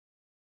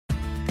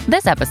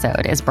This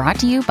episode is brought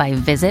to you by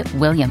Visit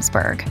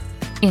Williamsburg.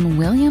 In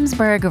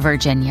Williamsburg,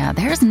 Virginia,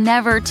 there's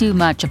never too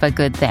much of a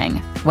good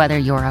thing. Whether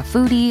you're a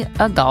foodie,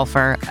 a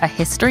golfer, a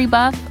history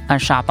buff, a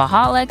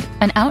shopaholic,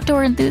 an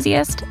outdoor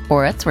enthusiast,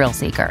 or a thrill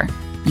seeker,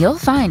 you'll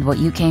find what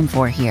you came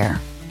for here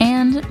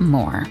and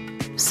more.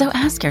 So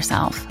ask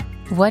yourself,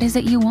 what is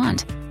it you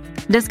want?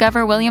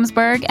 Discover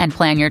Williamsburg and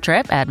plan your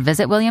trip at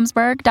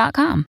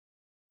visitwilliamsburg.com.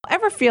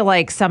 Ever feel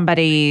like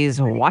somebody's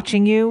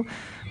watching you?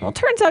 Well, it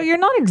turns out you're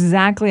not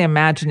exactly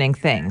imagining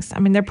things. I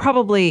mean, there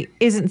probably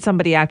isn't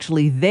somebody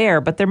actually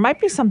there, but there might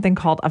be something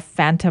called a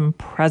phantom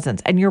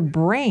presence, and your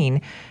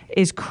brain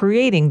is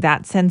creating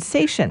that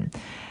sensation.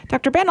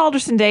 Dr. Ben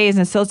Alderson-Day is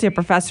an associate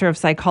professor of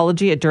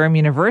psychology at Durham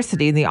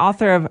University and the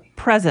author of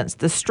Presence,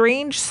 The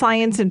Strange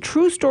Science and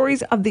True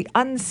Stories of the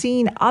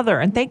Unseen Other.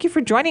 And thank you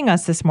for joining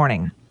us this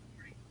morning.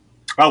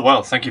 Oh,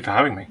 well, thank you for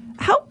having me.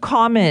 How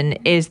common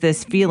is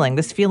this feeling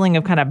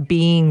of kind of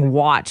being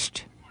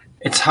watched?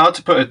 It's hard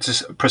to put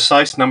a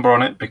precise number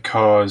on it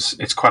because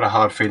it's quite a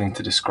hard feeling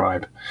to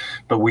describe.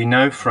 But we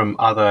know from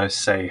other,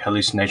 say,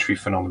 hallucinatory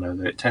phenomena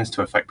that it tends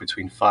to affect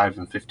between 5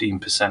 and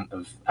 15%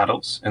 of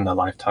adults in their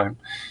lifetime.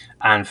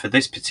 And for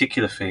this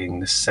particular feeling,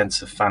 this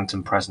sense of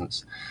phantom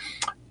presence,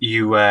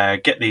 you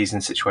get these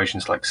in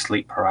situations like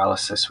sleep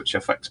paralysis, which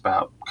affects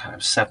about kind of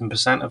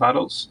 7% of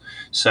adults.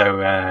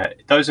 So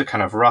those are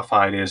kind of rough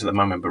ideas at the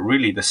moment, but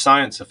really the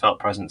science of felt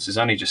presence is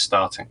only just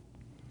starting.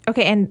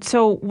 Okay, and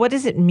so what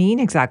does it mean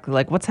exactly?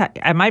 Like,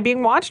 am I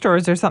being watched, or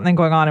is there something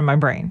going on in my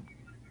brain?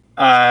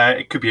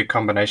 It could be a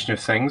combination of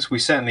things. We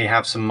certainly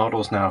have some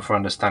models now for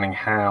understanding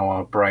how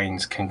our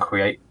brains can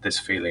create this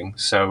feeling.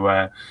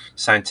 So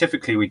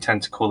scientifically, we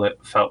tend to call it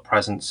felt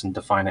presence and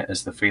define it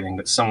as the feeling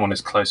that someone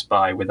is close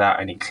by without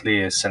any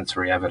clear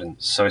sensory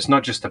evidence. So it's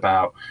not just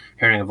about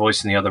hearing a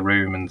voice in the other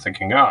room and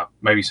thinking,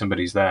 maybe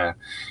somebody's there.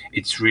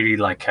 It's really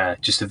like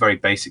just a very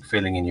basic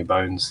feeling in your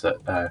bones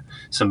that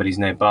somebody's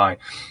nearby.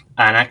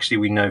 And actually,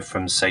 we know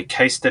from, say,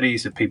 case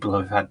studies of people who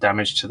have had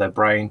damage to their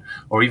brain,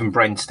 or even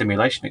brain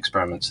stimulation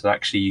experiments, that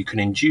actually you can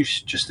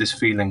induce just this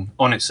feeling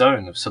on its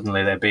own of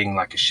suddenly there being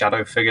like a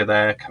shadow figure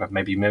there, kind of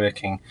maybe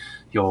mimicking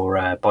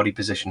your body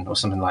position or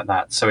something like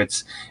that. So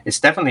it's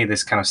definitely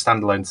this kind of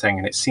standalone thing,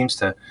 and it seems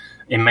to,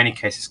 in many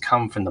cases,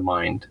 come from the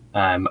mind.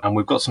 And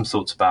we've got some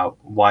thoughts about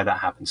why that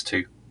happens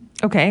too.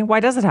 Okay,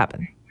 why does it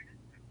happen?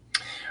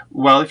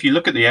 Well, if you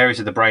look at the areas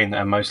of the brain that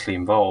are mostly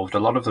involved, a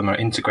lot of them are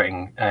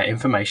integrating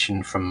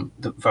information from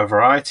a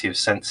variety of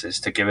senses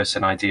to give us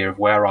an idea of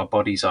where our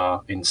bodies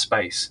are in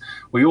space.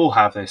 We all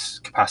have this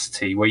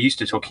capacity. We're used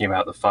to talking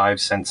about the 5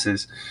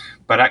 senses,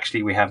 but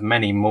actually we have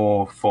many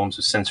more forms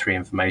of sensory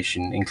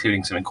information,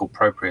 including something called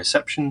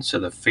proprioception, so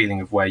the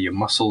feeling of where your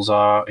muscles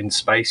are in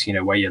space,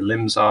 where your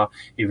limbs are.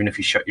 Even if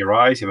you shut your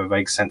eyes, you have a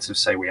vague sense of,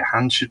 say, where your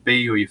hands should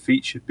be or your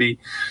feet should be.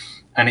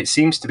 And it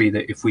seems to be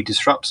that if we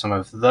disrupt some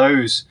of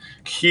those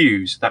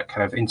cues, that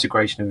kind of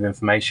integration of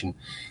information,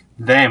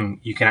 then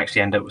you can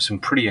actually end up with some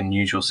pretty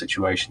unusual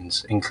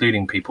situations,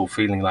 including people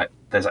feeling like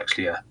there's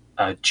actually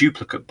a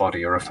duplicate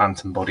body or a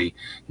phantom body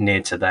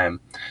near to them.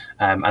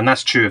 And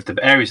that's true of the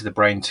areas of the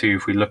brain too.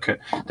 If we look at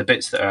the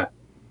bits that are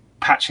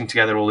patching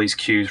together all these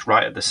cues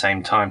right at the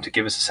same time to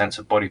give us a sense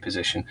of body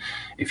position,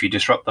 if you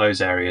disrupt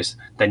those areas,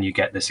 then you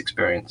get this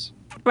experience.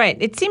 Right.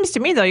 It seems to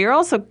me, though, you're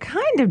also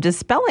kind of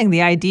dispelling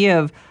the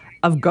idea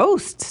of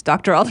ghosts,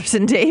 Dr.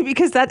 Alderson-Day,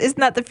 because isn't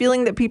that the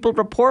feeling that people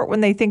report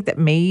when they think that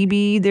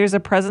maybe there's a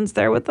presence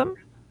there with them?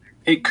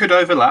 It could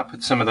overlap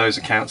with some of those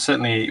accounts.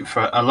 Certainly,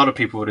 for a lot of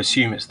people would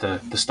assume it's the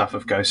stuff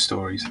of ghost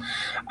stories.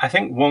 I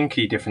think one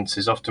key difference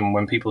is often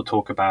when people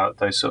talk about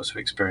those sorts of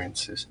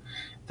experiences,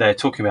 they're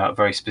talking about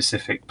very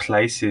specific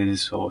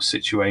places or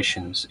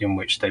situations in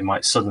which they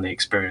might suddenly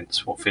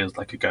experience what feels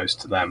like a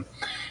ghost to them.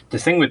 The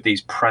thing with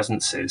these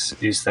presences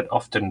is that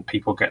often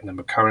people get them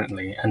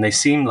recurrently, and they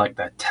seem like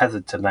they're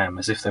tethered to them,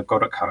 as if they've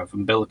got a kind of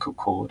umbilical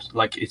cord,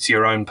 like it's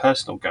your own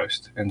personal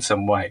ghost in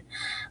some way.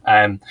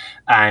 And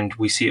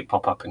we see it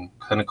pop up in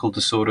clinical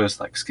disorders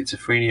like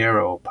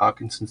schizophrenia or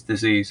Parkinson's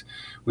disease.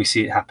 We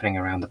see it happening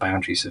around the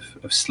boundaries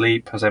of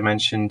sleep, as I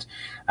mentioned.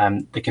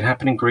 They can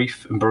happen in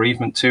grief and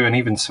bereavement too, and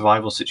even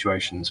survival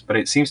situations. But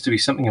it seems to be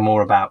something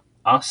more about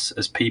us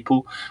as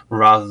people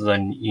rather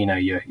than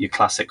your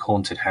classic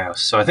haunted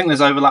house. So I think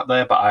there's overlap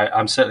there, but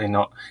I'm certainly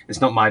not.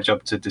 It's not my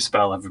job to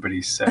dispel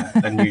everybody's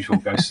unusual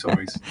ghost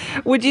stories.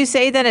 Would you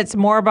say that it's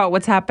more about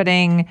what's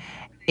happening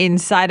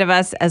inside of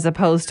us as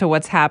opposed to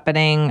what's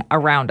happening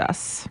around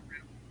us?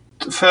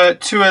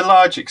 To a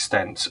large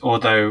extent,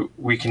 although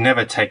we can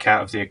never take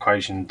out of the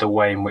equation the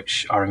way in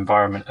which our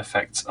environment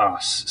affects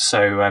us.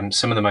 So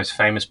some of the most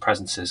famous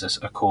presences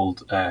are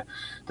called the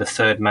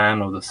third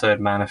man or the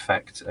third man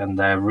effect, and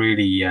they're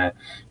really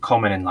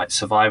common in like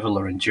survival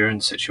or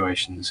endurance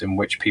situations in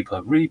which people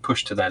are really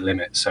pushed to their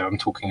limit. So I'm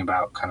talking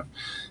about kind of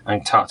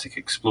Antarctic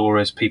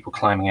explorers, people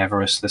climbing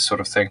Everest, this sort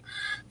of thing.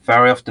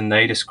 Very often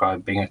they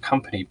describe being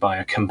accompanied by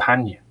a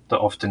companion that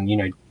often,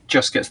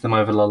 just gets them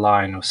over the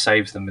line or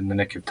saves them in the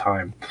nick of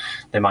time.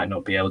 They might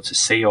not be able to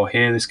see or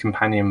hear this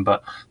companion,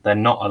 but they're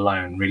not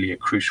alone really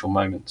at crucial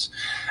moments.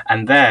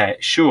 And there,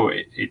 sure,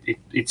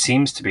 it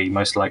seems to be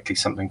most likely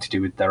something to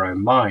do with their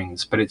own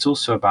minds, but it's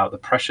also about the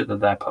pressure that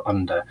they're put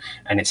under,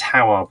 and it's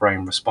how our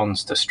brain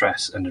responds to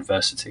stress and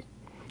adversity.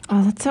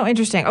 Oh, that's so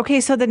interesting.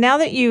 Okay, so now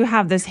that you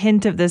have this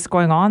hint of this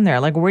going on there,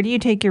 like where do you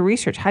take your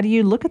research? How do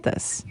you look at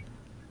this?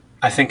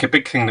 I think a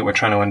big thing that we're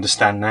trying to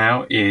understand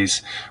now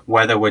is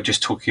whether we're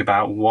just talking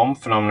about one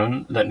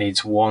phenomenon that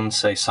needs one,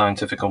 say,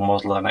 scientific or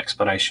model and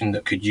explanation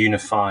that could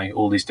unify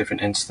all these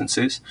different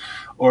instances,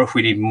 or if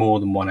we need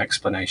more than one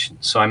explanation.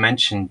 So I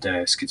mentioned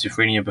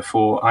schizophrenia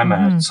before. I'm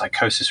a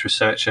psychosis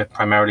researcher,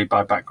 primarily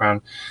by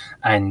background,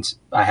 and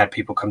I had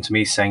people come to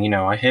me saying,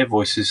 I hear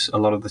voices a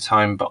lot of the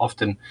time, but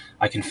often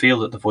I can feel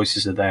that the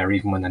voices are there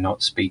even when they're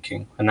not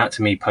speaking. And that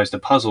to me posed a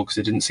puzzle because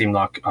it didn't seem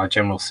like our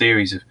general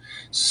theories of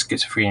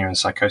schizophrenia and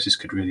psychosis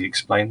could really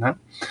explain that.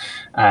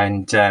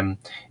 And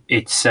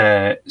it's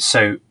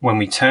so when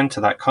we turn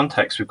to that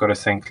context, we've got to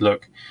think,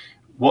 look,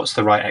 what's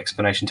the right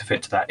explanation to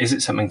fit to that? Is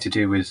it something to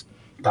do with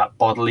that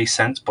bodily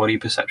sense, body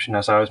perception,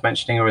 as I was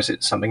mentioning, or is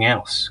it something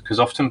else? Because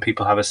often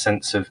people have a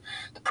sense of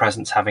the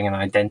presence having an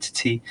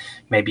identity,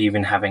 maybe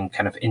even having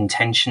kind of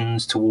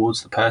intentions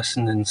towards the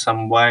person in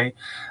some way.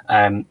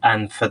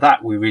 And for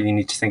that, we really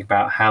need to think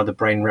about how the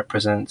brain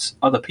represents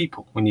other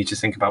people. We need to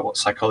think about what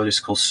psychologists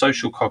call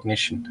social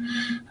cognition.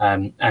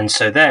 And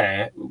so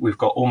there, we've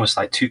got almost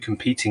like two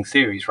competing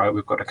theories, right?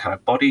 We've got a kind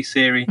of body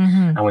theory,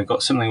 and we've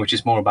got something which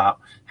is more about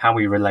how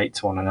we relate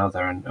to one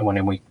another. And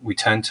when we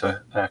turn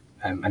to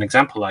an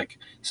example like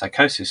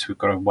psychosis, we've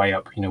got to weigh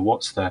up,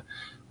 what's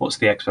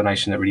the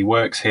explanation that really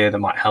works here that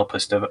might help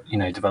us,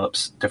 develop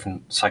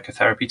different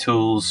psychotherapy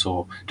tools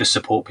or just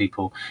support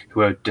people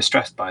who are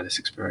distressed by this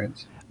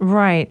experience.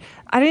 Right.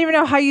 I don't even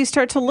know how you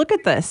start to look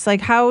at this.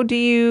 Like, how do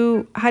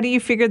you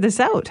figure this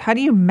out? How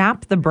do you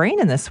map the brain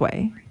in this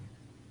way?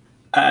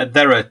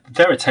 There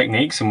are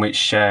techniques in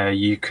which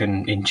you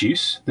can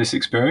induce this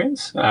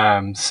experience.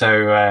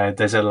 So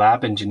there's a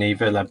lab in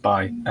Geneva led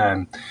by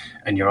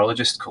a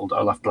neurologist called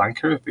Olaf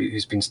Blanker,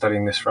 who's been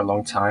studying this for a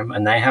long time,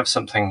 and they have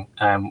something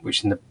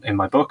which in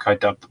my book I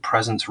dubbed the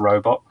presence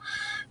robot,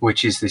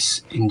 which is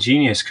this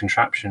ingenious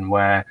contraption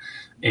where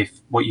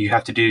if what you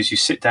have to do is you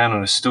sit down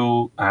on a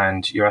stool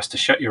and you're asked to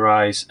shut your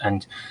eyes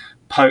and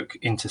poke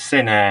into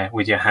thin air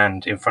with your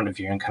hand in front of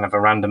you in kind of a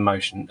random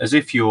motion, as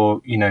if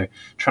you're,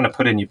 trying to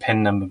put in your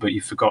PIN number, but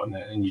you've forgotten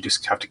it and you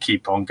just have to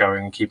keep on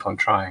going and keep on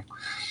trying.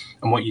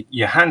 And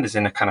your hand is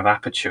in a kind of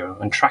aperture,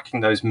 and tracking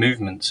those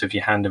movements of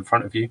your hand in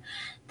front of you,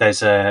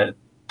 there's a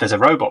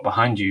robot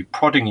behind you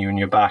prodding you in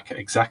your back at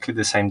exactly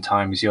the same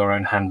time as your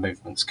own hand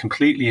movements,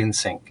 completely in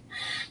sync.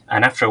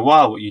 And after a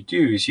while, what you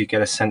do is you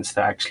get a sense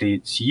that actually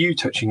it's you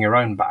touching your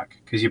own back,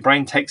 because your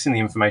brain takes in the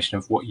information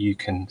of what you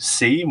can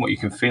see and what you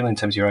can feel in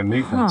terms of your own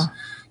movements.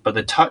 But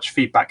the touch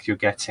feedback you're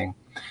getting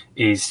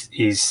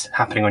is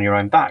happening on your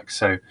own back.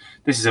 So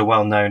this is a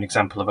well-known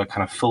example of a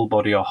kind of full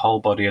body or whole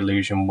body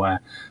illusion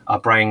where our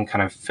brain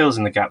kind of fills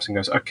in the gaps and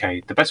goes,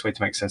 okay, the best way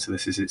to make sense of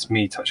this is it's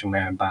me touching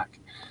my own back.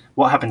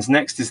 What happens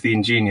next is the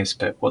ingenious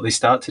bit. What they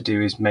start to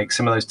do is make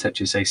some of those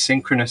touches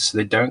asynchronous, so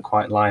they don't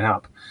quite line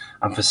up.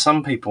 And for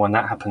some people, when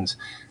that happens,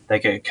 they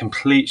get a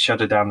complete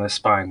shudder down their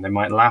spine. They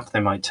might laugh, they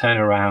might turn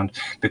around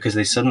because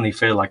they suddenly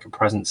feel like a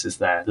presence is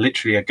there,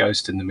 literally a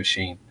ghost in the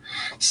machine.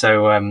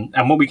 So, and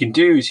what we can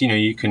do is,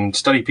 you can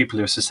study people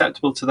who are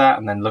susceptible to that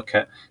and then look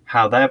at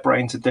how their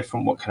brains are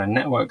different, what kind of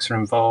networks are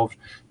involved.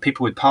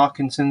 People with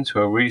Parkinson's who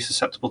are really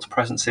susceptible to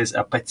presences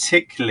are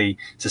particularly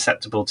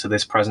susceptible to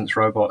this presence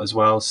robot as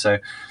well. So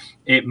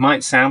it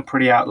might sound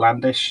pretty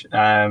outlandish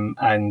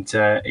and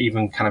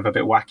even kind of a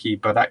bit wacky,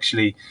 but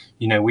actually,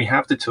 we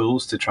have the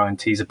tools to try and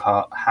tease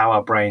apart how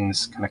our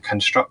brains kind of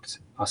construct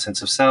our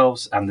sense of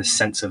selves and the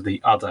sense of the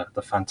other,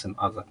 the phantom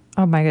other.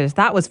 Oh my goodness,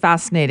 that was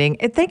fascinating.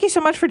 Thank you so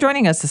much for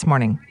joining us this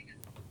morning.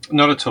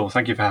 Not at all.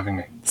 Thank you for having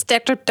me. It's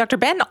Dr.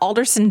 Ben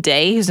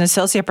Alderson-Day, who's an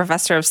associate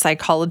professor of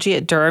psychology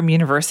at Durham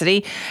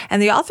University and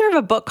the author of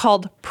a book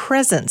called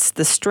Presence,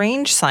 The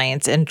Strange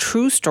Science and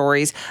True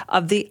Stories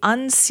of the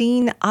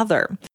Unseen Other.